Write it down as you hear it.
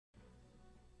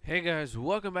Hey guys,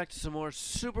 welcome back to some more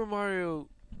Super Mario.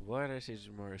 Why did I say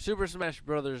Super Mario? Super Smash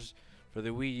Brothers for the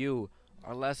Wii U.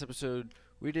 Our last episode,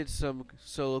 we did some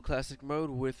solo classic mode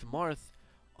with Marth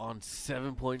on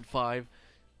 7.5,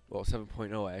 well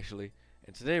 7.0 actually.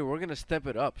 And today we're gonna step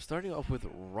it up, starting off with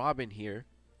Robin here.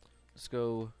 Let's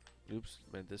go. Oops,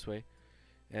 meant this way.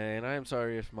 And I am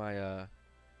sorry if my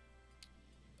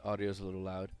audio is a little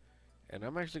loud. And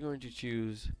I'm actually going to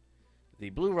choose the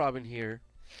blue Robin here,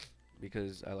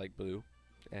 because I like blue,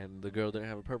 and the girl didn't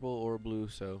have a purple or a blue,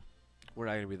 so we're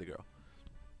not gonna be the girl.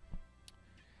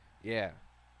 Yeah,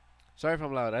 sorry if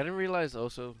I'm loud. I didn't realize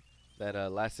also that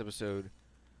last episode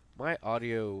my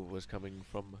audio was coming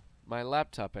from my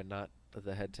laptop and not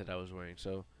the headset I was wearing.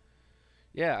 So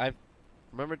yeah, I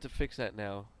remembered to fix that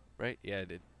now, right? Yeah, I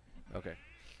did. Okay,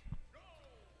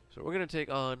 so we're gonna take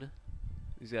on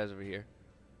these guys over here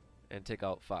and take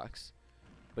out Fox.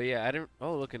 But yeah, I didn't.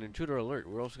 Oh, look, an intruder alert.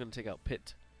 We're also gonna take out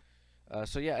Pit.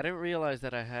 So yeah, I didn't realize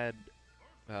that I had.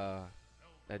 I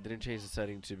didn't change the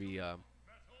setting to be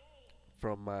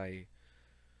from my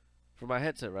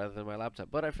headset rather than my laptop.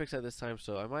 But I fixed that this time,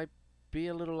 so I might be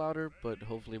a little louder, but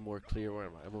hopefully more clear. Where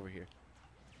am I? I'm over here.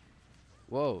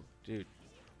 Whoa, dude.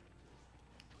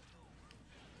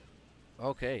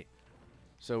 Okay,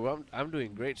 so I'm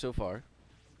doing great so far.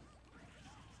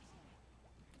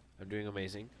 I'm doing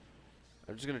amazing.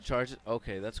 I'm just gonna charge it.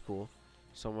 Okay, that's cool.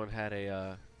 Someone had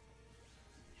a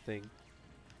thing.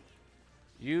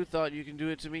 You thought you can do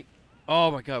it to me?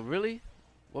 Oh my god, really?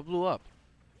 What blew up?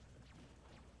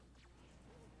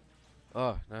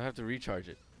 Oh, now I have to recharge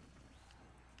it.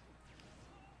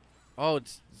 Oh,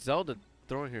 it's Zelda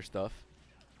throwing her stuff.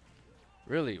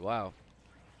 Really? Wow.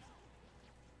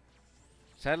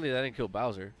 Sadly, that didn't kill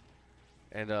Bowser.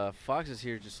 And Fox is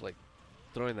here just like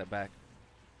throwing that back.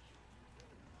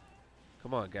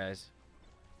 Come on, guys.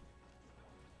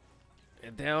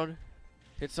 And down.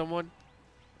 Hit someone.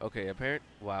 Okay, apparent.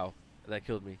 Wow, that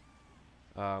killed me.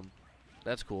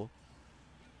 That's cool.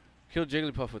 Killed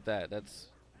Jigglypuff with that. That's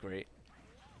great.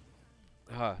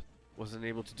 Wasn't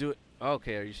able to do it.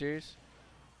 Okay, are you serious?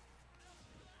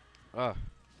 I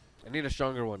need a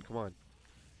stronger one. Come on.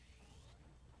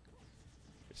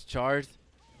 It's charged.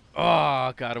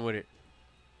 Oh, got him with it.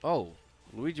 Oh,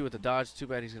 Luigi with the dodge. Too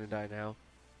bad he's gonna die now.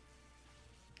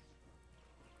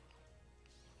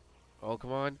 Oh,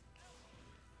 come on.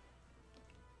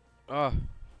 Oh.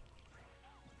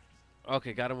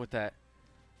 Okay, got him with that.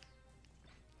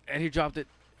 And he dropped it.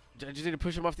 I just need to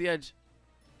push him off the edge.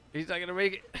 He's not going to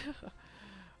make it.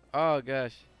 Oh,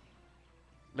 gosh.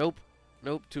 Nope.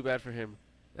 Nope. Too bad for him.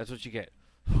 That's what you get.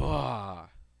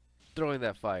 Throwing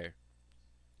that fire.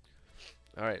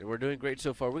 Alright, we're doing great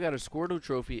so far. We got a Squirtle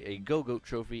trophy, a Go-Goat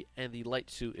trophy, and the light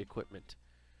suit equipment.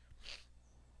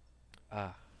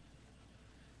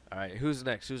 Alright, who's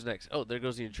next? Who's next? Oh, there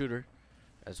goes the intruder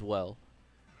as well.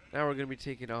 Now we're going to be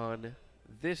taking on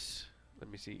this. Let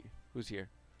me see. Who's here?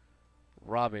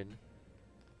 Robin.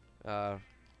 Robin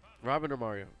or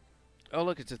Mario? Oh,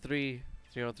 look, it's a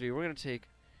 3-on-3. We're going to take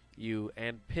you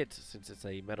and Pit, since it's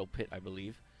a metal pit, I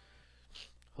believe.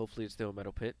 Hopefully it's still a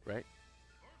metal pit, right?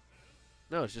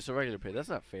 No, it's just a regular pit. That's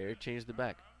not fair. Change the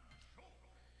back.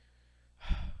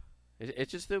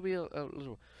 It should still be a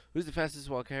little. Who's the fastest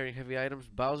while carrying heavy items?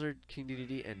 Bowser, King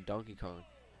Dedede, and Donkey Kong.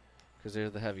 Because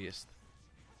they're the heaviest.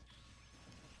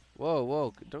 Whoa,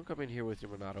 whoa. Don't come in here with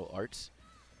your Monado arts.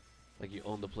 Like you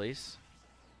own the place.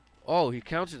 Oh, he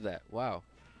countered that. Wow.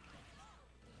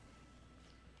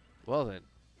 Well then.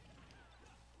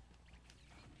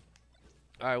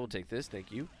 Alright, we'll take this.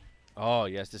 Thank you. Oh,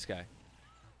 yes, this guy.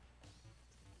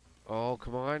 Oh,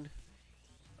 come on.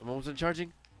 I'm almost done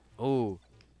charging. Oh.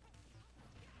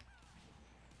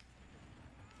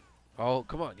 Oh,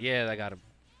 come on. Yeah, I got him.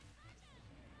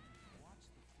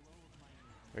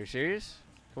 Are you serious?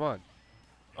 Come on.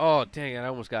 Oh, dang it. I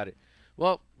almost got it.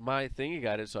 Well, my thingy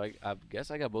got it, so I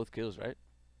guess I got both kills, right?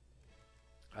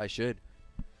 I should.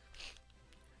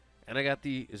 And I got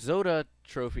the Zoda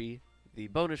trophy, the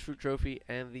bonus fruit trophy,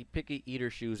 and the picky eater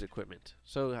shoes equipment.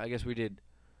 So I guess we did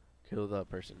kill the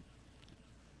person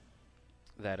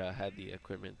that had the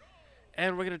equipment.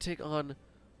 And we're going to take on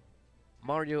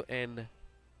Mario and...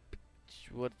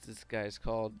 what's this guy's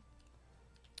called?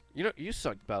 You know, you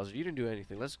sucked, Bowser. You didn't do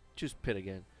anything. Let's choose Pit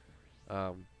again.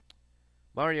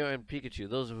 Mario and Pikachu.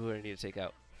 Those are who I need to take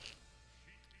out.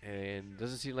 And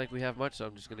doesn't seem like we have much, so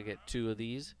I'm just going to get 2 of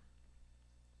these.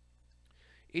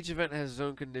 Each event has its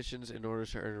own conditions in order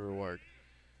to earn a reward.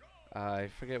 I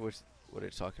forget what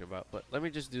it's talking about, but let me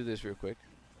just do this real quick.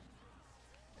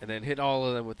 And then hit all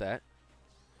of them with that.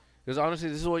 Because honestly,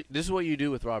 this is what you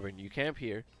do with Robin. You camp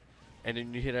here, and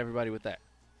then you hit everybody with that.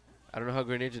 I don't know how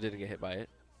Greninja didn't get hit by it.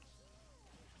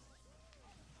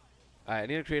 Alright, I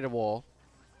need to create a wall.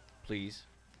 Please.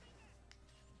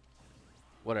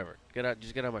 Whatever. Get out.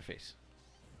 Just get out of my face.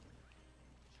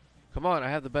 Come on, I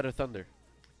have the better thunder.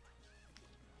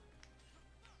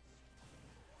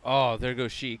 Oh, there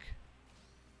goes Sheik.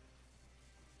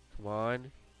 Come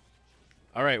on.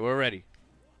 Alright, we're ready.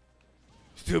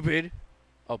 Stupid.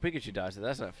 Oh, Pikachu dodged it.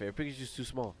 That's not fair. Pikachu's too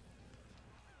small.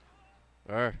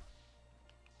 I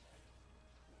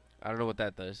don't know what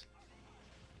that does.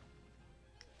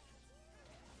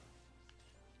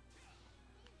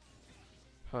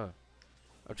 Huh.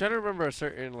 I'm trying to remember a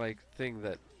certain, like, thing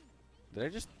that... Did I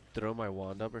just throw my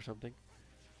wand up or something?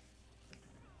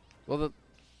 Well, the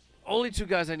only two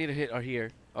guys I need to hit are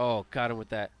here. Oh, got him with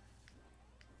that.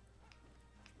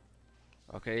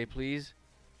 Okay, please.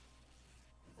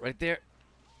 Right there.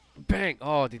 Bang!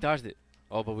 Oh, he dodged it.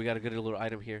 Oh, but we got a good little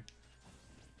item here.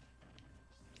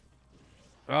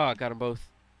 Oh, I got them both.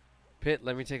 Pit,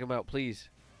 let me take him out, please.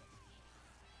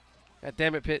 God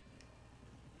damn it, Pit.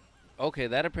 Okay,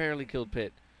 that apparently killed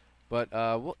Pit. But,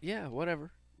 well, yeah,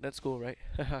 whatever. That's cool, right?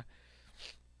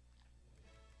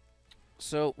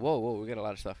 So, whoa, we got a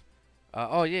lot of stuff.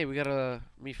 Oh, yeah, we got a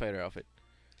Mii Fighter outfit.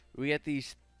 We got the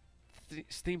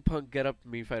Steampunk Get Up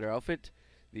Mii Fighter outfit,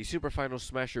 the Super Final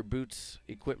Smasher Boots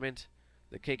equipment,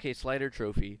 the KK Slider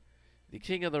trophy, the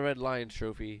King of the Red Lions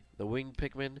trophy, the Wing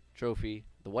Pikmin trophy,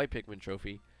 the White Pikmin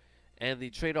trophy, and the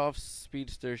Trade-Off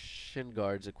Speedster Shin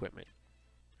Guards equipment.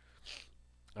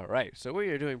 Alright, so we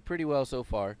are doing pretty well so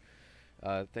far.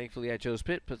 Thankfully I chose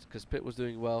Pit because Pit was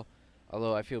doing well,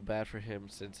 although I feel bad for him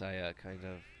since I since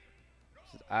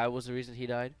I was the reason he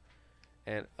died.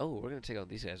 And oh, we're gonna take on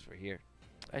these guys right here.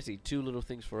 I see two little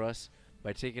things for us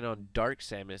by taking on Dark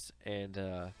Samus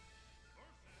and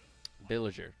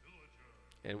Villager.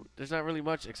 And there's not really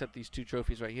much except these two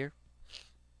trophies right here.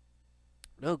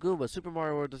 No Goombas. Super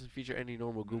Mario World doesn't feature any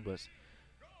normal Goombas.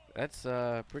 That's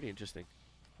pretty interesting,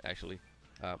 actually.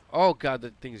 Oh god,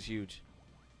 that thing is huge.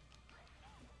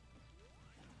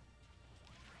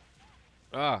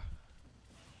 Ah,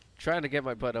 trying to get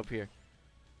my butt up here.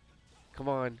 Come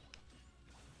on.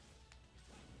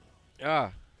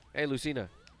 Ah, hey Lucina,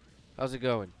 how's it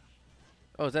going?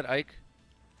 Oh, is that Ike?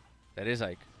 That is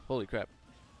Ike. Holy crap.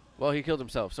 Well, he killed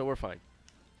himself, so we're fine.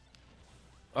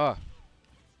 Ah.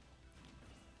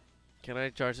 Can I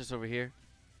charge this over here?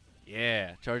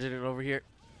 Yeah, charging it over here.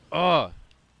 Oh,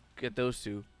 get those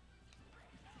two.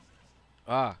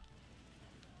 Ah.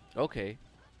 Okay.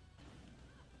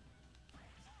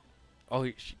 Oh,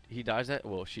 he dodged that?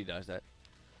 Well, she dodged that.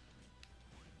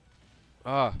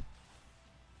 Ah.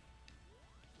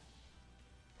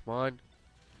 Come on.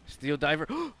 Steel Diver.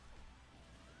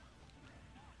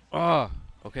 Ah.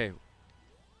 Okay.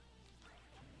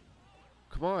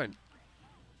 Come on.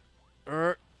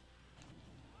 Oh.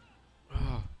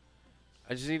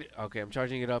 I just need... Okay, I'm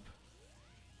charging it up.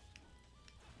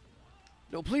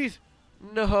 No, please.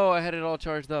 No, I had it all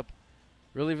charged up.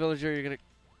 Really, Villager? You're gonna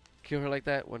kill her like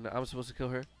that when I'm supposed to kill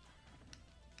her?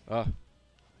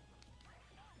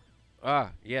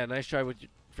 Yeah, nice try with your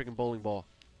freaking bowling ball.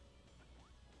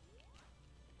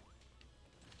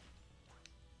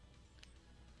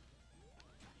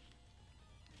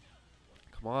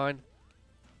 Come on.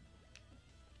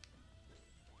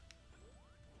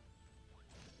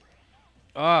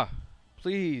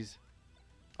 Please.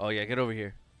 Oh yeah, get over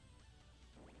here.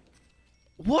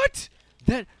 What?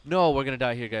 That no, we're gonna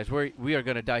die here, guys. We are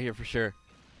gonna die here for sure.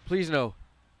 Please no.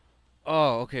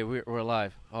 Oh, okay, we're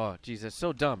alive. Oh, jeez, that's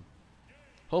so dumb.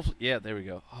 Hopefully, yeah, there we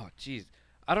go. Oh, jeez,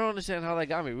 I don't understand how that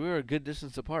got me. We were a good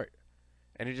distance apart,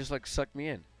 and it just like sucked me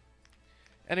in.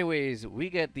 Anyways, we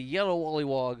get the Yellow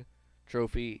Wollywog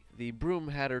trophy, the Broom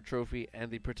Hatter trophy,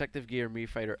 and the Protective Gear Mii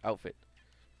Fighter outfit.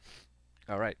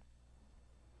 All right,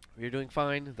 we're doing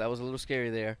fine. That was a little scary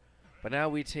there, but now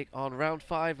we take on round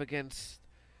 5 against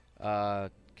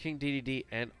King DDD,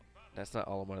 and that's not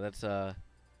Olimar. That's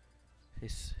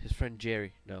his friend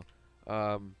Jerry. No,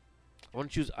 I want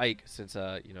to choose Ike since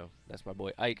you know, that's my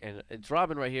boy Ike, and it's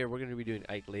Robin right here. We're gonna be doing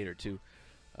Ike later too.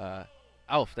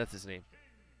 Alf, that's his name.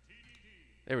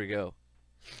 There we go.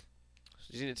 So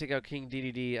he's gonna take out King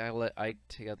DDD. I'll let Ike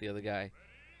take out the other guy.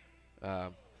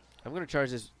 I'm gonna charge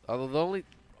this. Although the only,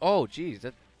 oh jeez,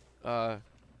 that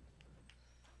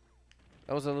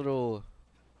was a little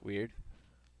weird.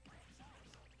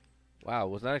 Wow,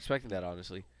 was not expecting that,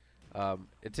 honestly.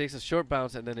 It takes a short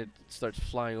bounce and then it starts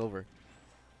flying over.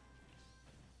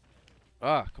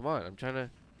 Come on, I'm trying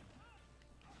to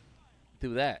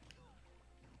do that.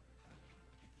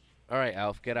 Alright,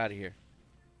 Alf, get out of here.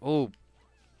 Oh,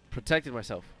 protected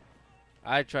myself.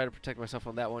 I tried to protect myself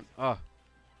on that one.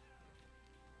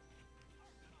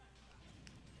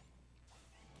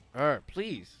 Alright,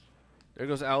 please. There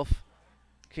goes Alf.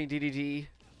 King DDD.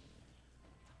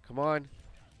 Come on.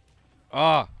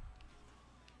 Ah.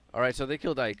 Alright, so they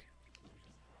killed Ike.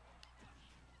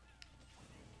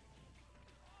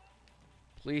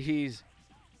 Please.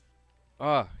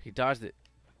 Ah, he dodged it.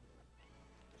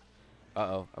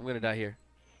 Uh-oh, I'm gonna die here.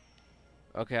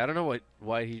 Okay, I don't know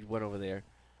why he went over there.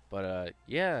 But,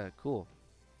 yeah, cool.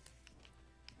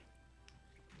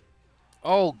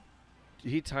 Oh,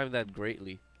 he timed that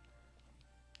greatly.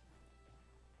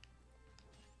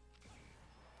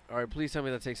 Alright, please tell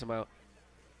me that takes him out.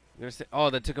 I'm gonna say, oh,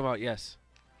 that took him out, yes.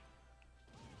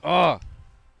 Oh,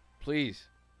 please.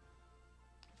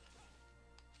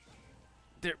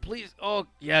 There, please. Oh,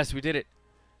 yes, we did it.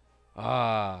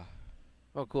 Ah.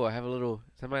 Oh, cool. I have a little,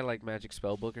 is that my, like, magic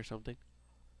spell book or something?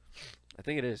 I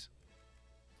think it is.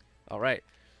 Alright.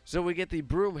 So we get the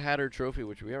Broom Hatter trophy,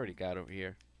 which we already got over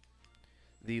here.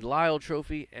 The Lyle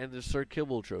trophy and the Sir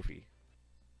Kibble trophy,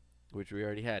 which we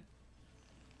already had.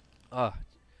 Ah.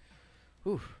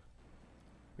 Whew.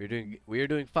 We are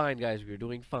doing fine, guys. We are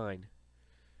doing fine.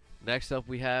 Next up,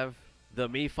 we have the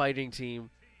Me Fighting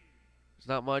team. It's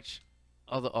not much.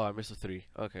 Oh, I missed a 3.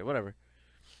 Okay, whatever.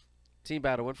 Team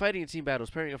battle. When fighting in team battles,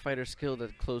 pairing a fighter skilled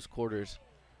at close quarters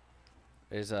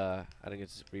is, I didn't get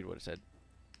to read what it said.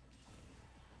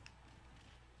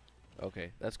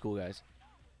 Okay, that's cool, guys.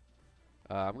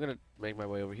 I'm gonna make my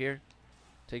way over here.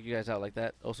 Take you guys out like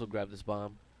that. Also grab this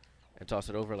bomb and toss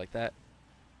it over like that.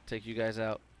 Take you guys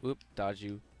out. Whoop, dodge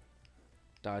you.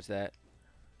 Dodge that.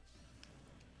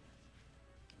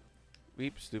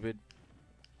 Weep, stupid.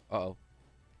 Uh-oh.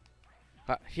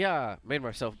 Yeah, made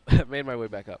my way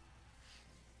back up.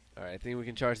 Alright, I think we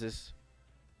can charge this.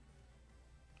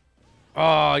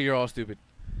 Oh, you're all stupid.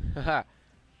 Haha.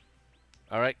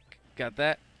 Alright, got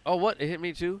that. Oh, what? It hit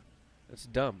me too? That's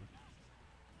dumb.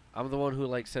 I'm the one who,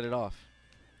 like, set it off.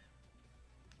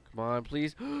 Come on,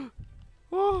 please.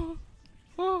 Oh,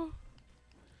 oh.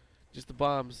 Just the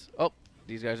bombs. Oh,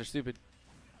 these guys are stupid.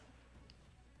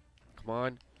 Come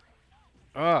on.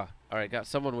 Ah, alright, got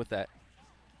someone with that.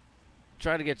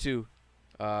 Try to get 2.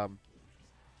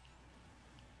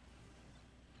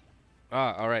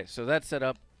 Alright, so that's set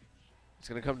up. It's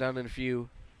gonna come down in a few.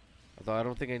 Although I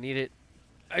don't think I need it.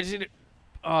 I just need it.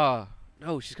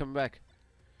 No, she's coming back.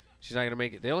 She's not gonna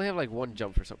make it. They only have like 1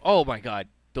 jump for some. Oh my god,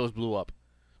 those blew up.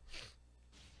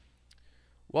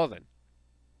 Well then.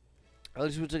 At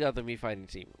least we took out the Me Fighting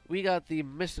team. We got the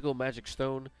Mystical Magic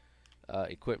Stone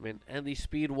equipment and the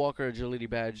Speed Walker Agility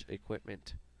Badge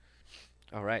equipment.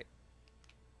 Alright.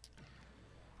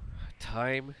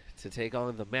 Time to take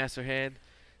on the Master Hand,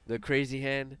 the Crazy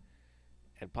Hand,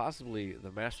 and possibly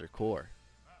the Master Core.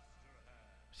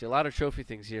 See a lot of trophy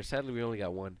things here. Sadly, we only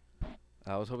got 1.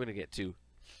 I was hoping to get 2.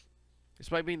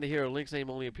 Despite being the hero, Link's name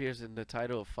only appears in the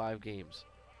title of 5 games.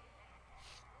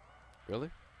 Really?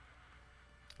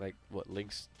 Like, what,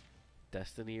 Link's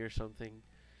Destiny or something?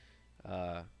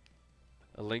 A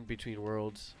Link Between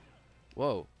Worlds.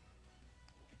 Whoa.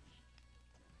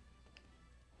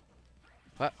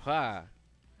 Ha ha.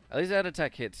 At least that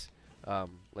attack hits.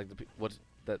 Like what's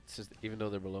that's just even though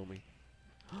they're below me.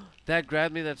 That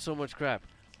grabbed me. That's so much crap.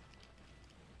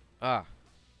 Ah.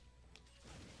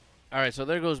 All right, so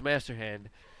there goes Master Hand,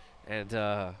 and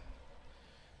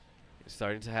it's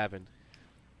starting to happen.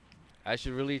 I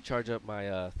should really charge up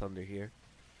my thunder here.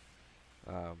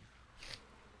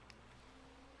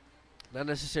 Not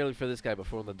necessarily for this guy, but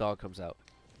for when the dog comes out.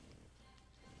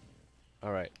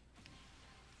 All right.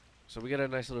 So we got a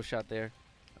nice little shot there.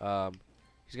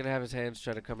 He's gonna have his hands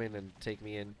try to come in and take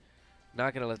me in.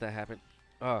 Not gonna let that happen.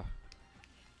 Oh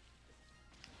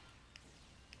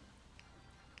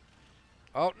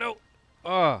no.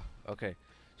 Oh, okay.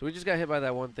 So we just got hit by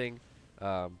that one thing.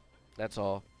 That's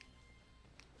all.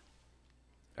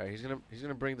 All right, he's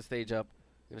gonna bring the stage up.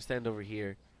 I'm gonna stand over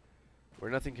here,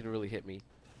 where nothing can really hit me.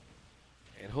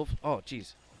 And hope. Oh,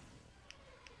 jeez.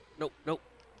 Nope, nope.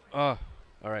 Oh,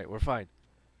 all right, we're fine.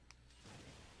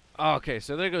 Okay,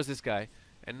 so there goes this guy.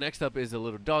 And next up is the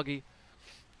little doggy.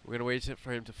 We're going to wait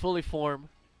for him to fully form.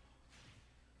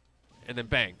 And then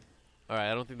bang. Alright,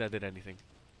 I don't think that did anything.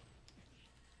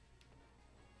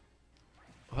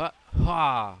 Ha!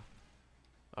 Ha!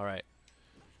 Alright.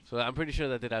 So I'm pretty sure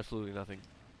that did absolutely nothing.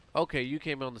 Okay, you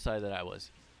came on the side that I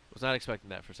was. Was not expecting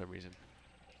that for some reason.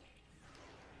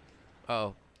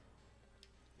 Uh-oh.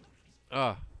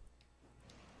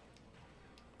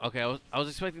 Okay, I was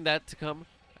expecting that to come.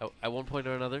 At one point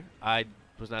or another, I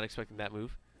was not expecting that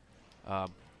move. I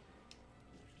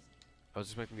was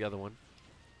expecting the other one.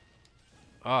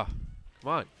 Come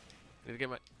on. I need to get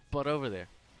my butt over there.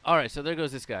 Alright, so there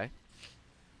goes this guy.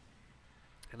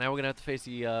 And now we're gonna have to face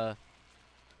the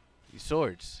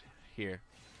swords here.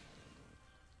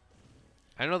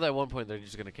 I know that at one point they're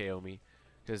just gonna KO me,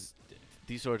 because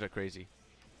these swords are crazy.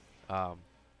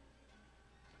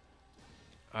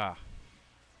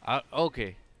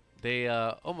 Okay. They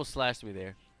almost slashed me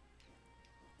there.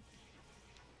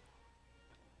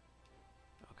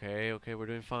 Okay, okay, we're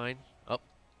doing fine. Up.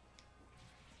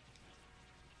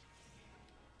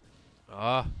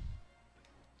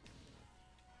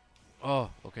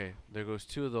 Oh, okay. There goes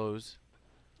two of those.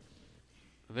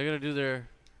 They're gonna do their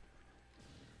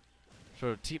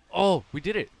sort of team. Oh, we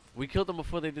did it. We killed them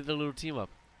before they did their little team up.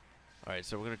 All right,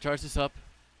 so we're gonna charge this up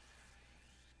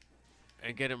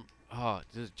and get him. Oh,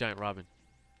 this is giant Robin.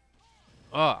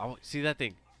 Oh, see that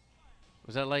thing?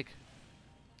 Was that like?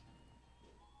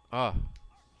 Oh,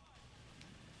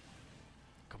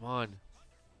 come on.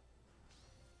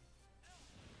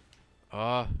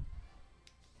 I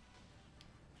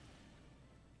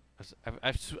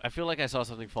feel like I saw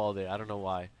something fall there. I don't know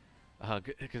why.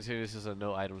 Considering this is a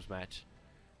no items match.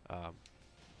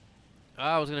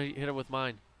 I was gonna hit him with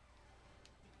mine.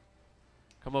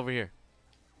 Come over here.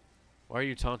 Why are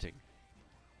you taunting?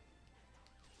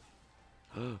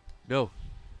 No.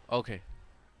 Okay.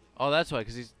 Oh, that's why.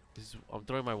 Because I'm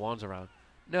throwing my wands around.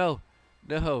 No.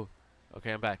 No.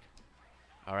 Okay, I'm back.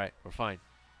 All right, we're fine.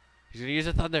 He's gonna use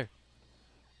the thunder.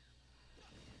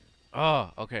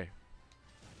 Oh, okay.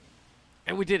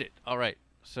 And we did it. All right.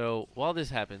 So while this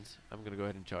happens, I'm gonna go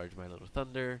ahead and charge my little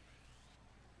thunder,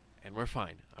 and we're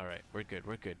fine. All right, we're good.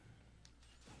 We're good.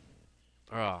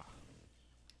 Ah.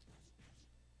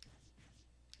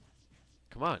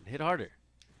 Come on, hit harder.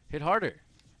 Hit harder.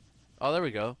 Oh, there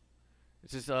we go.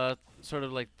 This is sort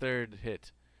of like third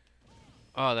hit.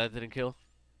 Oh, that didn't kill.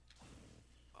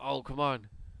 Oh, come on.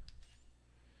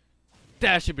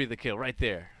 That should be the kill right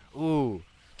there. Ooh.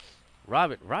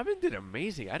 Robin did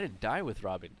amazing. I didn't die with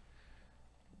Robin.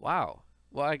 Wow.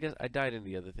 Well, I guess I died in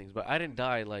the other things, but I didn't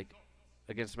die like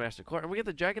against Master Core. And we get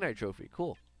the Dragonite trophy.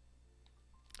 Cool.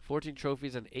 14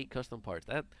 trophies and 8 custom parts.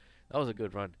 That was a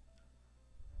good run.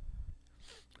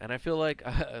 And I feel like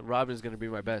Robin is going to be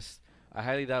my best. I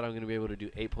highly doubt I'm going to be able to do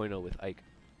 8.0 with Ike.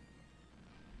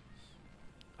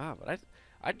 But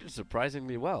I did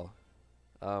surprisingly well.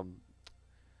 I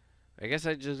guess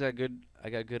I just got good.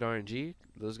 I got good RNG.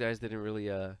 Those guys didn't really.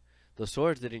 The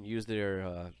swords didn't use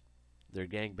their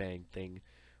gangbang thing,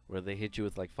 where they hit you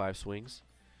with like 5 swings.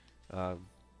 I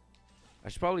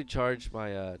should probably charge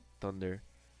my thunder.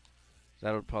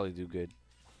 That would probably do good.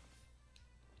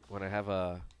 When I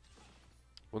have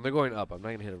when they're going up, I'm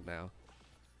not gonna hit them now.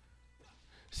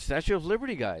 Statue of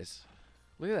Liberty, guys.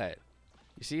 Look at that.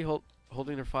 You see,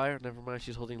 holding her fire. Never mind,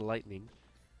 she's holding lightning.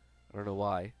 I don't know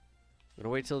why. I'm gonna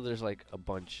wait till there's like a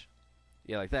bunch.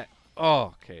 Yeah, like that.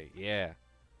 Oh, okay, yeah.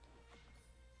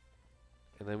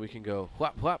 And then we can go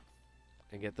whop whop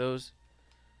and get those.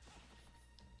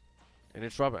 And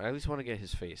it's Robin. I at least want to get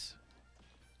his face.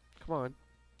 Come on.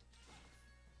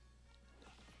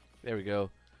 There we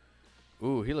go.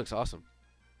 Ooh, he looks awesome.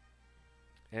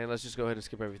 And let's just go ahead and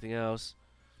skip everything else.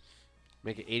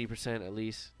 Make it 80% at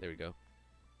least. There we go.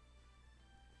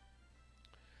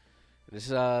 This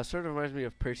sort of reminds me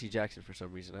of Percy Jackson for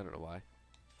some reason. I don't know why.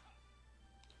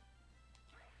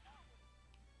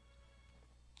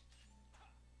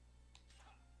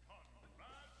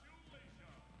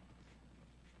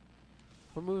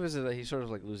 What move is it that he sort of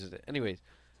like loses it? Anyways.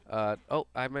 Oh,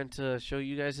 I meant to show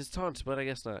you guys his taunts, but I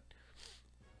guess not.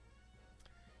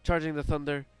 Charging the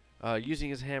thunder. Using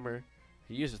his hammer.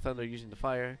 He uses thunder using the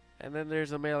fire. And then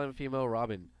there's a male and female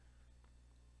Robin.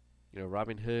 You know,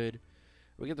 Robin Hood.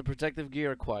 We get the protective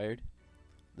gear acquired.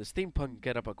 The steampunk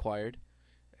getup acquired.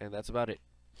 And that's about it.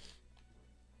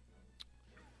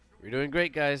 We're doing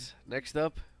great, guys. Next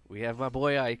up, we have my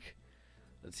boy Ike.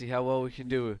 Let's see how well we can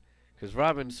do. Because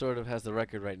Robin sort of has the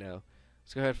record right now.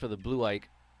 Let's go ahead for the blue Ike.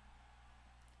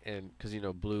 And, because, you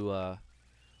know, blue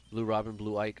Robin,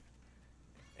 blue Ike.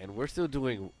 And we're still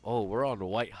doing... Oh, we're on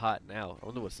white hot now. I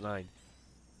wonder what's 9.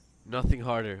 Nothing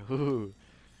harder. Ooh.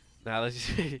 Now, let's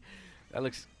see. That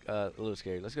looks a little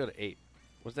scary. Let's go to 8.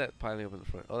 What's that piling up in the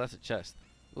front? Oh, that's a chest.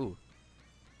 Ooh.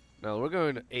 Now, we're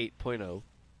going to 8.0.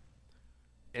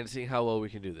 And seeing how well we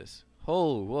can do this.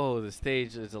 Oh, whoa, the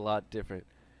stage is a lot different.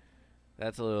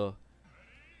 That's a little...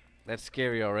 That's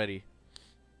scary already.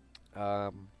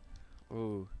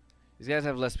 Ooh. These guys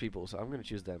have less people, so I'm going to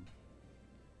choose them.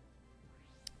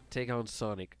 Take on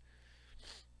Sonic.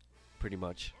 Pretty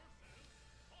much.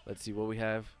 Let's see what we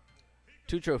have.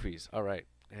 2 trophies. Alright.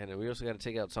 And we also got to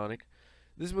take out Sonic.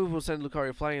 This move will send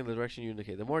Lucario flying in the direction you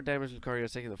indicate. The more damage Lucario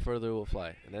is taking, the further it will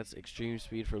fly. And that's extreme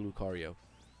speed for Lucario.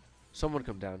 Someone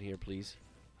come down here, please.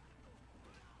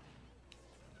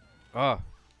 Ah.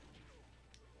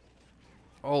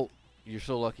 Oh, you're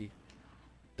so lucky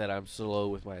that I'm slow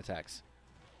with my attacks.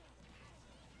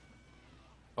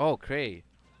 Oh, Cray.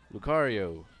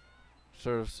 Lucario.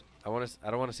 Sort of. I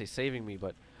don't want to say saving me,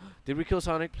 but did we kill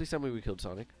Sonic? Please tell me we killed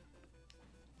Sonic.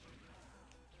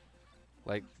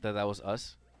 Like that was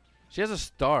us. She has a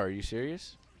star. Are you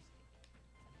serious?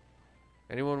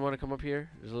 Anyone want to come up here?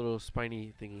 There's a little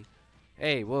spiny thingy.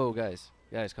 Hey, whoa, guys.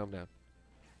 Guys, calm down.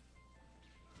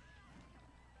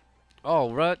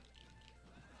 Oh, rut.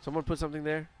 Someone put something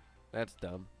there? That's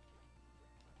dumb.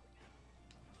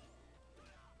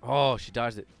 Oh, she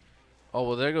dodged it. Oh,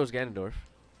 well, there goes Ganondorf.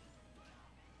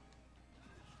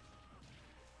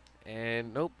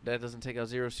 And nope, that doesn't take out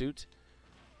Zero Suit.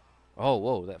 Oh,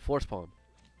 whoa, that Force Palm.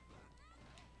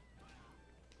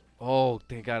 Oh,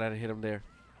 thank God I didn't hit him there.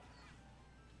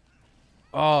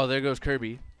 Oh, there goes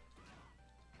Kirby.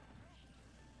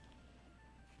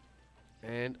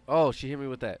 And, oh, she hit me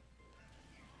with that.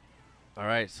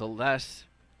 Alright, so last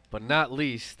but not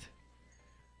least,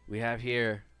 we have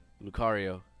here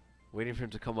Lucario. Waiting for him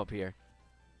to come up here.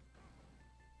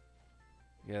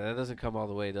 Yeah, that doesn't come all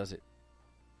the way, does it?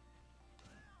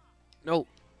 No.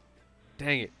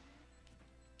 Dang it.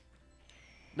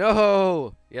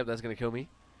 No! Yep, that's going to kill me.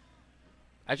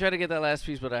 I tried to get that last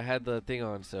piece, but I had the thing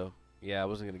on, so yeah, I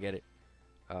wasn't going to get it.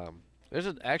 There's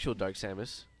an actual Dark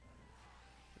Samus.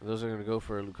 And those are going to go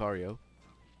for Lucario.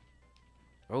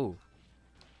 Oh.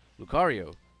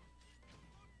 Lucario.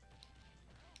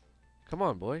 Come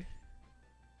on, boy.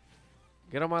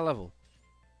 Get on my level.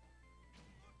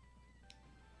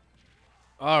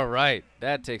 Alright.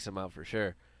 That takes him out for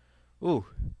sure. Ooh.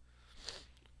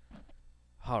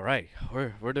 Alright.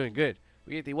 We're doing good.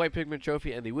 We get the White Pigment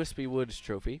Trophy and the Wispy Woods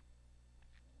Trophy.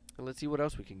 And let's see what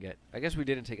else we can get. I guess we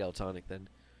didn't take out Sonic then.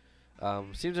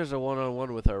 Seems there's a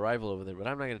one-on-one with our rival over there, but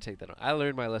I'm not going to take that on. I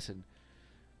learned my lesson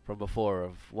from before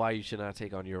of why you should not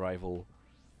take on your rival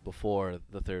before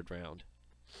the third round.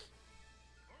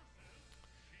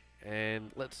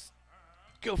 And let's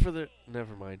go for the...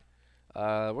 Never mind.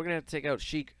 We're going to have to take out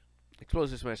Sheik.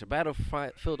 Explosive Smash. A battle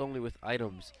filled only with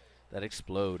items that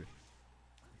explode.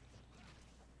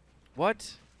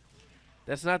 What?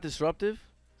 That's not disruptive?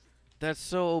 That's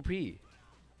so OP.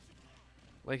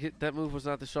 Like, that move was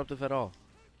not disruptive at all.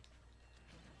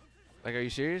 Like, are you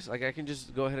serious? Like, I can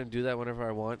just go ahead and do that whenever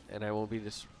I want, and I won't be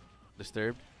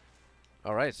disturbed.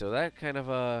 Alright, so that kind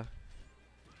of,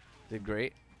 did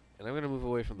great. And I'm going to move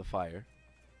away from the fire.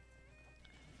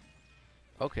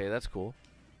 Okay, that's cool.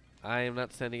 I am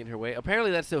not standing in her way. Apparently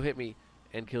that still hit me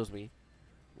and kills me.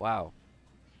 Wow.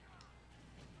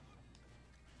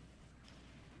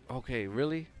 Okay,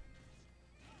 really?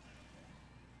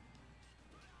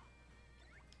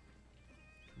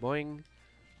 Boing.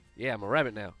 Yeah, I'm a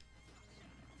rabbit now.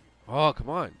 Oh, come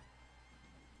on.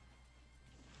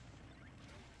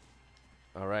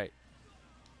 Alright.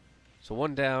 So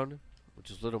one down,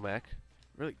 which is Little Mac.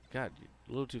 Really? God, you're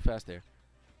a little too fast there.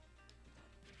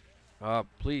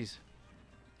 Please.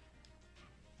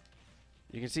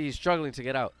 You can see he's struggling to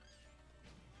get out.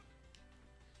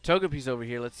 Togepi's over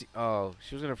here. Let's see. Oh,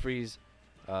 she was going to freeze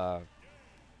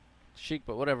Sheik,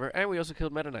 but whatever. And we also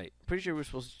killed Meta Knight. Pretty sure we were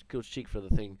supposed to kill Sheik for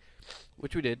the thing,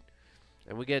 which we did.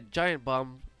 And we get Giant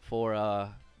Bomb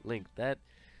for Link. That'd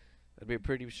be a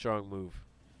pretty strong move.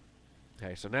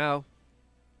 Okay, so now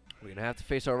we're going to have to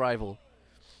face our rival.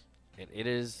 And it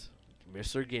is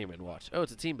Mr. Game & Watch. Oh,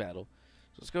 it's a team battle.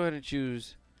 So let's go ahead and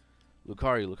choose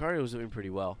Lucario. Lucario is doing pretty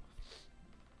well.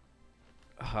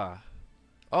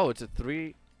 Oh, it's a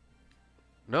 3.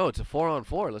 No, it's a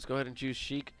 4-on-4. Let's go ahead and choose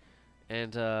Sheik.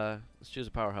 And let's choose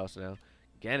a powerhouse now.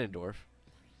 Ganondorf.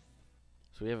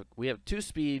 So we have 2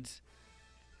 speeds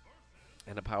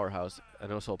and a powerhouse.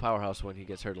 And also a powerhouse when he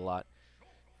gets hurt a lot.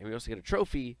 And we also get a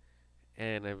trophy.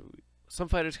 And some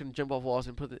fighters can jump off walls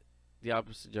and put the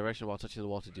opposite direction while touching the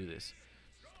wall to do this.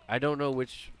 I don't know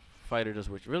which fighter does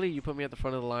which. Really? You put me at the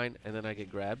front of the line and then I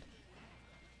get grabbed?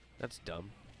 That's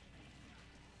dumb.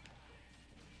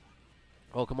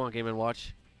 Oh, come on, Game &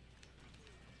 Watch.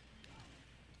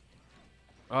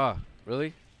 Ah,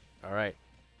 really? Alright.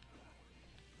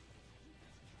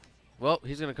 Well,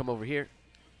 he's going to come over here.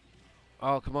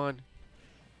 Oh, come on.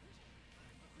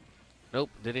 Nope,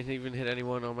 didn't even hit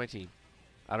anyone on my team.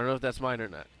 I don't know if that's mine or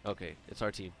not. Okay, it's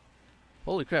our team.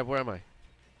 Holy crap, where am I?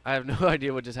 I have no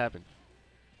idea what just happened.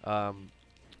 I'm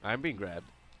being grabbed.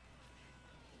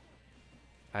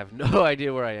 I have no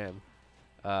idea where I am.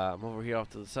 I'm over here off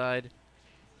to the side.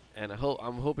 And I'm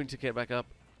hoping to get back up.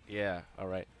 Yeah,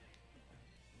 alright.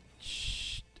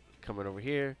 Coming over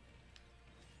here.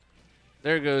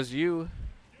 There goes you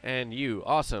and you.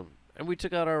 Awesome. And we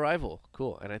took out our rival.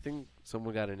 Cool. And I think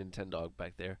someone got a Nintendo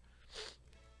back there.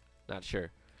 Not sure.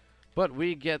 But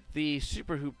we get the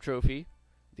Super Hoop Trophy,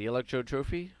 the Electro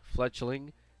Trophy,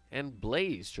 Fletchling, and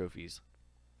Blaze trophies.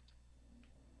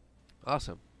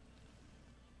 Awesome.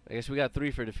 I guess we got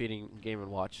 3 for defeating Game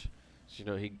 & Watch. So, you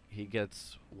know, he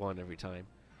gets 1 every time.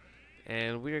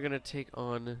 And we are going to take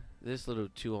on this little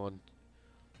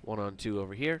 1-on-2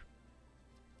 over here.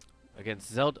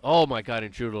 Against Zelda. Oh my god,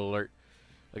 intruder alert.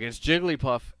 Against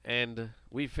Jigglypuff and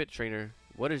Wii Fit Trainer.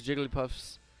 What is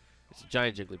Jigglypuff's? It's a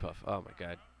giant Jigglypuff. Oh my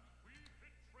god.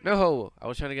 No! I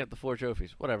was trying to get the 4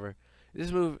 trophies. Whatever. This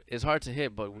move is hard to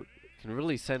hit, but can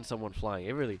really send someone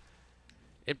flying.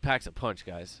 It packs a punch,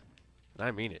 guys. And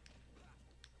I mean it.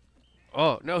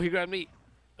 Oh, no, he grabbed me.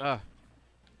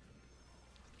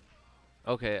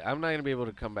 Okay, I'm not going to be able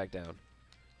to come back down.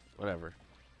 Whatever.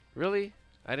 Really?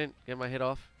 I didn't get my hit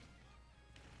off?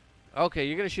 Okay,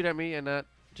 you're going to shoot at me and not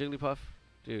Jigglypuff?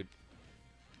 Dude.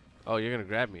 Oh, you're going to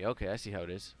grab me. Okay, I see how it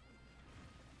is.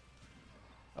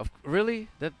 Really?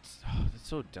 That's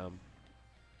so dumb.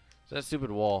 So that stupid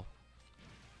wall.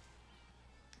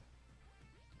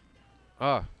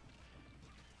 Ah.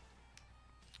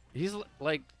 He's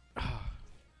like...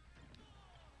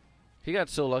 He got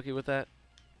so lucky with that.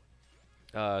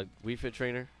 Wii Fit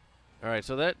Trainer. Alright,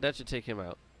 so that should take him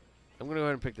out. I'm gonna go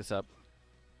ahead and pick this up.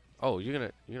 Oh, you're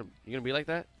gonna be like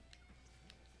that?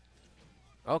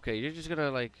 Okay, you're just gonna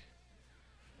like...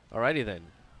 Alrighty then.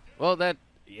 Well,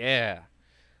 yeah.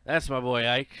 That's my boy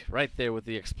Ike, right there with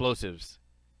the explosives.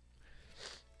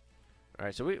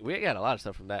 Alright, so we got a lot of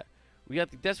stuff from that. We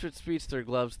got the Desperate Speedster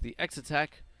gloves, the X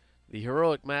Attack, the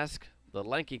Heroic Mask, the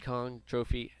Lanky Kong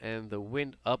trophy, and the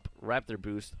Wind Up Raptor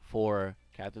boost for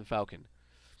Captain Falcon.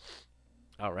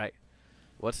 Alright.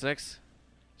 What's next?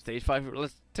 Stage 5.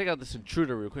 Let's take out this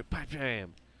intruder real quick. Bam,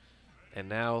 bam. And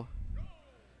now,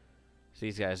 it's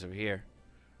these guys over here.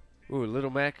 Ooh, Little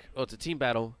Mac. Oh, it's a team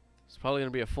battle. It's probably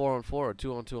going to be a 4-on-4 or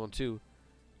 2-on-2-on-2.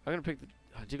 I'm going to pick the...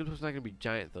 Jigglypuff's not going to be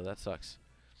giant, though. That sucks.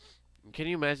 Can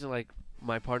you imagine, like,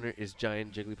 my partner is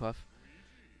giant Jigglypuff?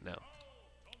 No.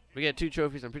 We get 2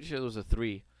 trophies. I'm pretty sure those are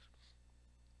 3.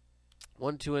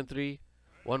 1, 2, and 3.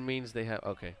 1 means they have...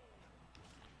 Okay.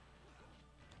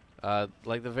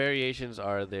 Like, the variations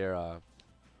are their,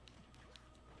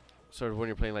 sort of when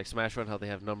you're playing, like, Smash Run, how they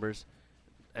have numbers.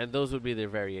 And those would be their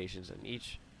variations. And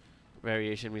each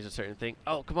variation means a certain thing.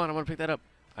 Oh, come on. I want to pick that up.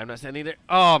 I'm not standing there.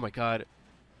 Oh, my God.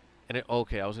 And it...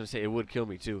 Okay, I was going to say it would kill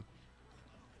me, too.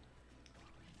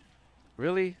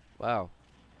 Really? Wow.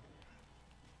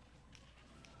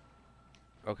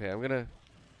 Okay, I'm gonna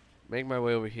make my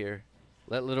way over here.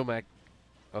 Let Little Mac...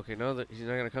 Okay, no, he's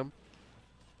not gonna come?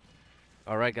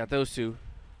 Alright, got those 2.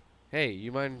 Hey,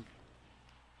 you mind...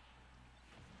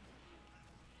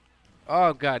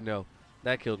 Oh, God, no.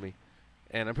 That killed me.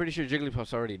 And I'm pretty sure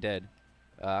Jigglypuff's already dead.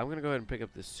 I'm gonna go ahead and pick up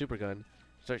this super gun.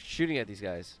 Start shooting at these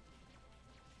guys.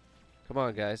 Come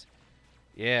on, guys.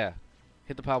 Yeah.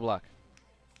 Hit the power block.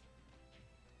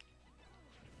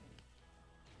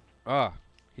 Ah,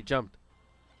 he jumped.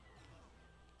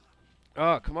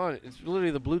 Oh, come on. It's literally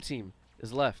the blue team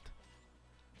is left.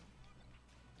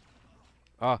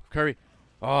 Oh, Curry.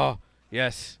 Oh,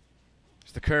 yes.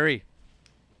 It's the Curry.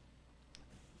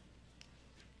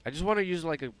 I just want to use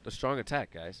like a strong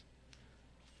attack, guys.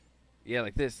 Yeah,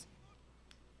 like this.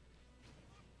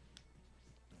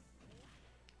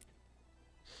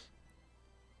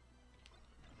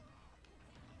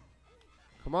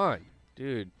 Come on,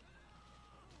 dude.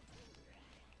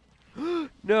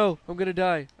 No, I'm gonna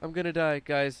die. I'm gonna die,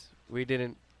 guys. We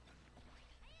didn't.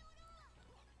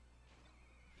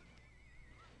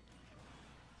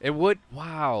 It would.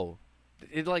 Wow.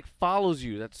 It like follows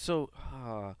you. That's so.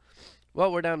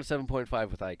 Well, we're down to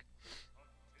 7.5 with Ike.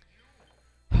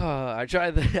 I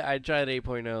tried the. I tried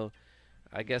 8.0.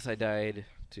 I guess I died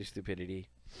to stupidity.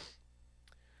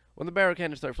 When the barrel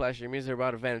cannons start flashing, it means they're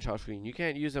about to vanish off screen. You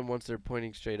can't use them once they're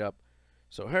pointing straight up.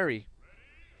 So hurry.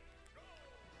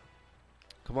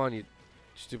 Come on, you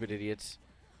stupid idiots.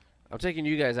 I'm taking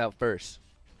you guys out first.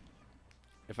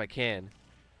 If I can.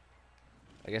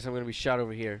 I guess I'm going to be shot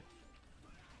over here.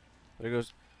 There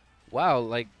goes. Wow,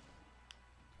 like...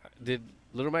 Did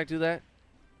Little Mac do that?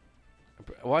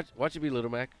 Watch it be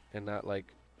Little Mac and not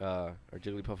like our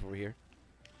Jigglypuff over here.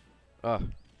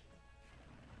 Come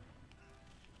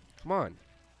on.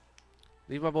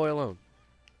 Leave my boy alone.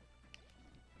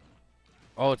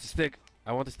 Oh, it's a stick.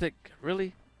 I want the stick.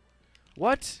 Really?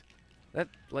 What? That,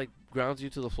 like, grounds you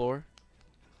to the floor?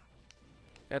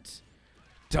 That's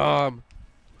dumb.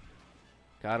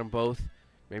 Got them both.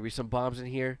 Maybe some bombs in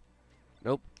here.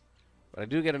 Nope. But I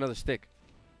do get another stick.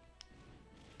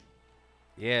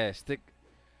 Yeah,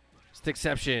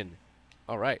 stickception.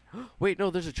 All right. Wait,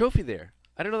 no, there's a trophy there.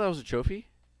 I didn't know that was a trophy.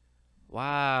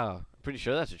 Wow. I'm pretty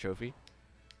sure that's a trophy.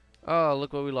 Oh,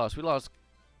 look what we lost. We lost.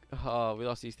 Oh, we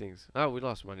lost these things. Oh, we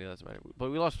lost money. That's matter.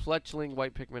 But we lost Fletchling,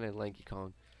 White Pikmin, and Lanky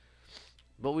Kong.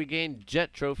 But we gained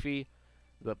Jet Trophy,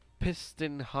 the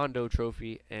Piston Hondo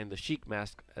Trophy, and the Sheik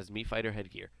Mask as Mii Fighter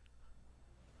headgear.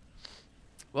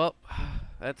 Well,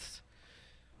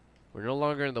 we're no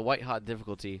longer in the white hot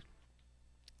difficulty.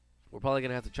 We're probably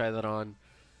gonna have to try that on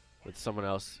with someone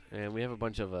else, and we have a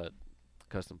bunch of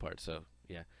custom parts. So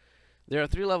yeah, there are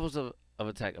 3 levels of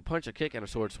attack: a punch, a kick, and a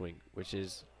sword swing, which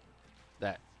is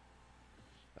that.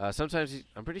 Sometimes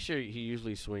I'm pretty sure he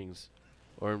usually swings,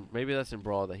 or maybe that's in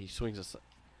Brawl that he swings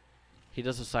he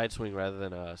does a side swing rather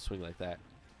than a swing like that.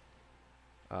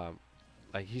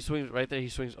 Like he swings right there, he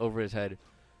swings over his head.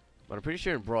 But I'm pretty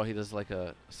sure in Brawl he does like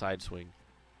a side swing,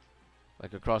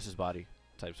 like across his body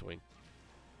type swing.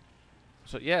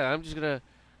 So yeah, I'm just gonna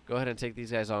go ahead and take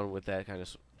these guys on with that kind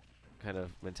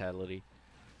of mentality.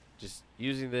 Just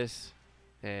using this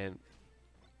and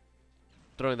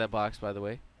throwing that box, by the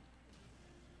way.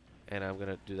 And I'm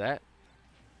gonna do that.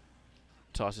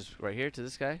 Toss this right here to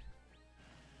this guy.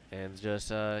 And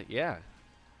just yeah.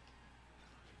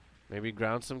 Maybe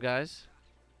ground some guys.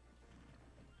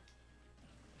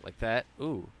 Like that.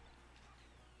 Ooh.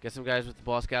 Get some guys with the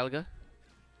Boss Galaga.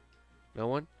 No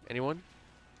one? Anyone?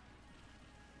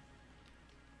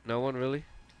 No one, really?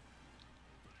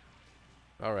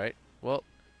 Alright. Well,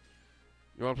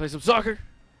 you want to play some soccer?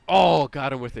 Oh,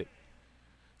 got him with it.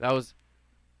 That was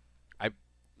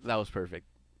perfect.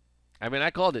 I mean, I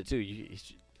called it too.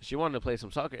 She wanted to play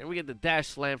some soccer, and we get the dash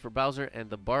slam for Bowser and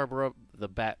the Barbara the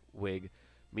Bat Wig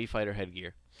Mii Fighter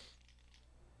headgear.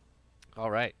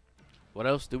 All right, what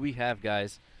else do we have,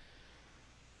 guys?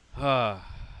 Time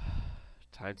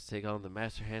to take on the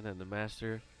Master Hand and the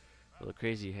Master of the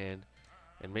Crazy Hand,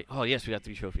 and make. Oh yes, we got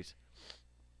 3 trophies.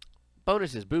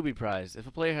 Bonuses: booby prize. If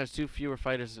a player has 2 fewer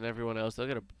fighters than everyone else, they'll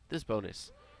get this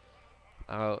bonus.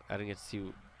 I didn't get to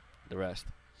see the rest.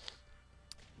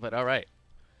 But alright,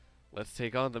 let's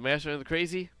take on the Master of the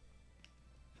Crazy.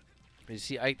 You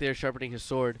see Ike there sharpening his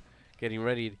sword, getting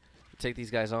ready to take these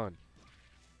guys on.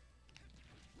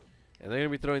 And they're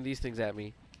going to be throwing these things at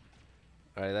me.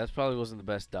 Alright, that probably wasn't the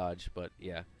best dodge, but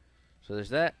yeah. So there's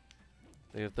that.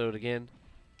 They're going to throw it again.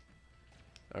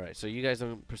 Alright, so you guys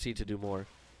don't proceed to do more.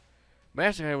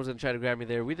 Master Hand was going to try to grab me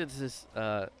there. We did this,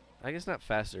 I guess not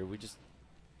faster. We just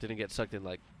didn't get sucked in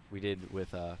like we did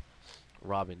with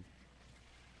Robin.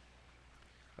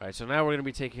 Alright, so now we're going to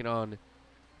be taking on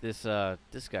this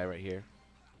this guy right here.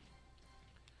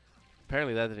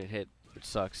 Apparently that didn't hit, which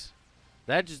sucks.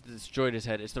 That just destroyed his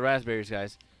head. It's the raspberries,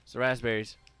 guys. It's the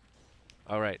raspberries.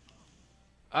 Alright.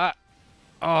 Ah!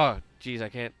 Oh, jeez, I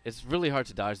can't. It's really hard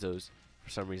to dodge those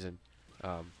for some reason.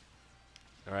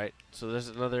 Alright, so there's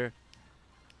another.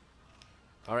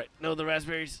 Alright, no, the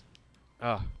raspberries.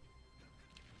 Oh.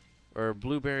 Or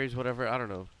blueberries, whatever. I don't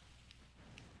know.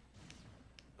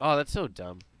 Oh, that's so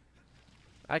dumb.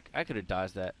 I could have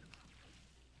dodged that.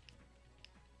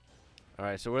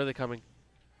 Alright, so where are they coming?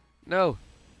 No!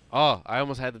 Oh, I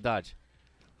almost had the dodge.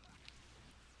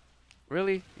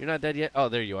 Really? You're not dead yet? Oh,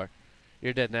 there you are.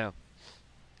 You're dead now.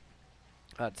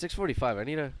 It's 6:45. I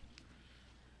need a...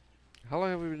 How long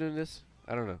have we been doing this?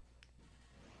 I don't know.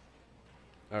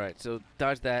 Alright, so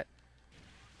dodge that.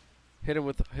 Hit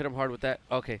him hard with that.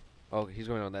 Okay. Oh, he's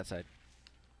going on that side.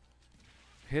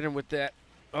 Hit him with that.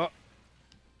 Oh!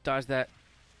 Dodge that.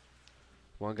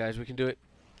 Come on, guys, we can do it.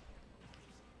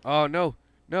 Oh, no.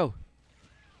 No.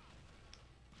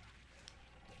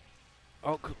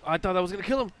 Oh, I thought that was going to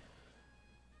kill him.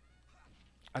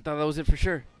 I thought that was it for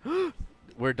sure.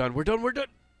 We're done. We're done. We're done.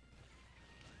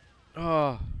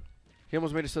 Oh. He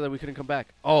almost made it so that we couldn't come back.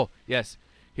 Oh, yes.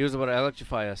 He was about to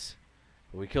electrify us.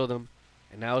 But we killed him.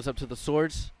 And now it's up to the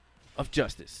swords of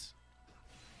justice.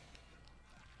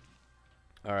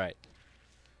 Alright.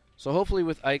 So hopefully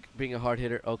with Ike being a hard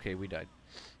hitter. Okay, we died.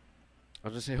 I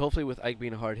was going to say, hopefully with Ike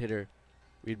being a hard hitter,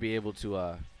 we'd be able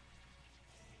to,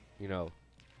 you know,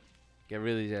 get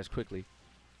rid of these guys quickly.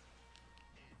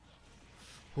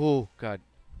 Oh, God.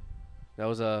 That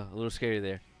was a little scary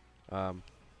there. Oh,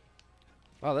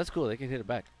 that's cool. They can hit it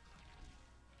back.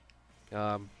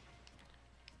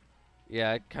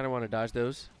 Yeah, I kind of want to dodge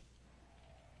those.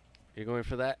 You're going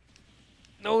for that?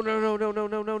 No, no, no, no, no,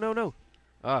 no, no, no, no.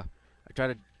 Ah, I tried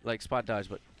to, like, spot dodge,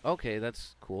 but okay,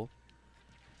 that's cool.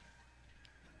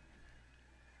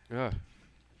 Ugh.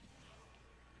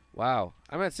 Wow,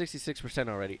 I'm at 66%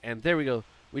 already, and there we go.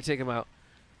 We take him out.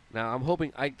 Now, I'm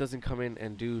hoping Ike doesn't come in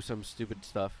and do some stupid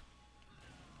stuff.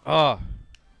 Oh.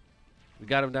 We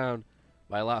got him down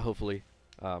by a lot, hopefully.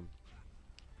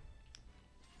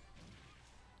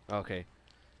 Okay.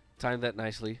 Timed that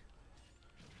nicely.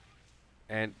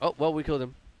 And, oh, well, we killed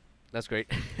him. That's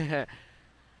great.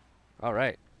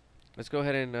 Alright. Let's go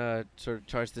ahead and sort of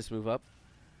charge this move up,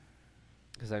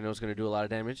 because I know it's going to do a lot of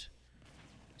damage.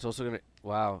 It's also going to...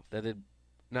 Wow, that did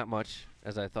not much,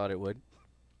 as I thought it would.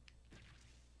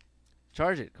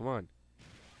 Charge it, come on.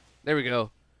 There we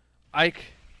go.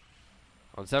 Ike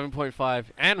on 7.5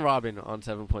 and Robin on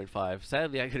 7.5.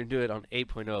 Sadly, I couldn't do it on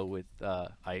 8.0 with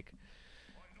Ike.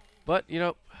 But, you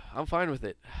know, I'm fine with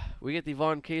it. We get the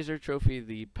Von Kaiser trophy,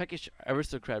 the Peckish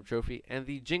Aristocrat trophy, and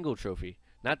the Jingle trophy.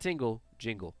 Not Tingle,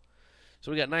 Jingle.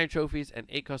 So we got 9 trophies and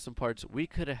 8 custom parts. We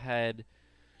could have had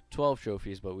 12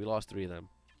 trophies, but we lost 3 of them.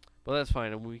 But that's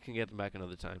fine, and we can get them back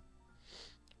another time.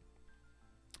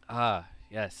 Ah,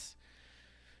 yes.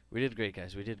 We did great,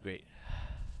 guys. We did great.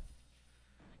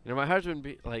 You know, my heart's been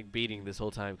beating this whole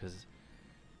time because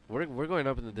we're going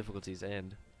up in the difficulties,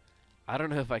 and I don't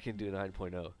know if I can do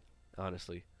 9.0,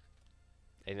 honestly.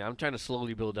 And I'm trying to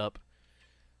slowly build up,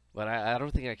 but I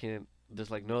don't think I can.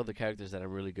 There's like no other characters that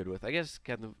I'm really good with. I guess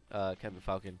Captain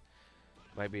Falcon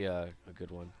might be a good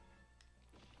one,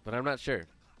 but I'm not sure.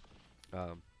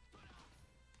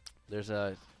 There's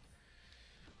a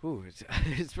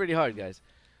it's pretty hard, guys.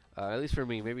 At least for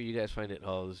me. Maybe you guys find it,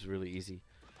 oh, this is really easy.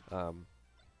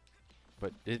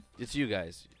 But it's you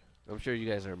guys. I'm sure you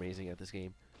guys are amazing at this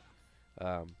game.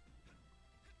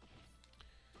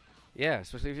 Yeah,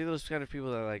 especially if you're those kind of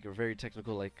people that are very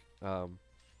technical, like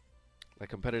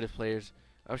competitive players.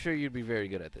 I'm sure you'd be very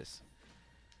good at this.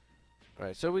 All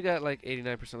right, so we got like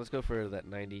 89%. Let's go for that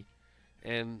 90,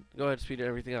 and go ahead and speed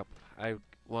everything up. I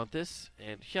want this,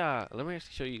 and yeah, let me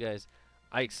actually show you guys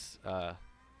Ike's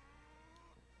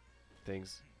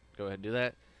things. Go ahead and do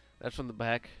that. That's from the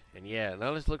back, and yeah, now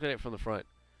let's look at it from the front.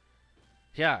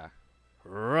 Yeah,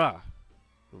 rah,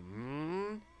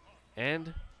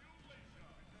 and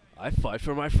I fight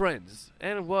for my friends.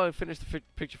 And well, I finished the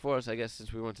picture for us, I guess,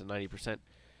 since we went to 90%.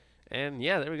 And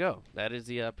yeah, there we go. That is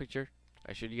the picture.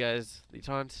 I showed you guys the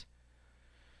taunts.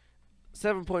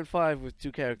 7.5 with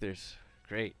 2 characters.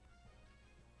 Great.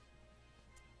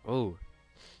 Oh.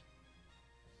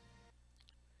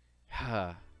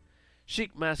 Ha.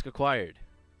 Chic mask acquired.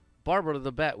 Barbara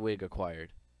the Bat wig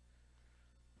acquired.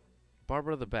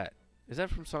 Barbara the Bat. Is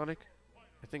that from Sonic?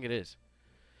 I think it is.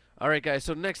 Alright, guys,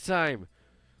 so next time,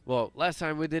 well, last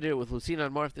time we did it with Lucina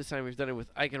and Marth. This time we've done it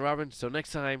with Ike and Robin. So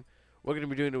next time, we're going to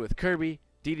be doing it with Kirby,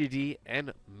 DDD,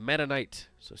 and Meta Knight.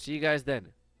 So see you guys then.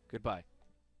 Goodbye.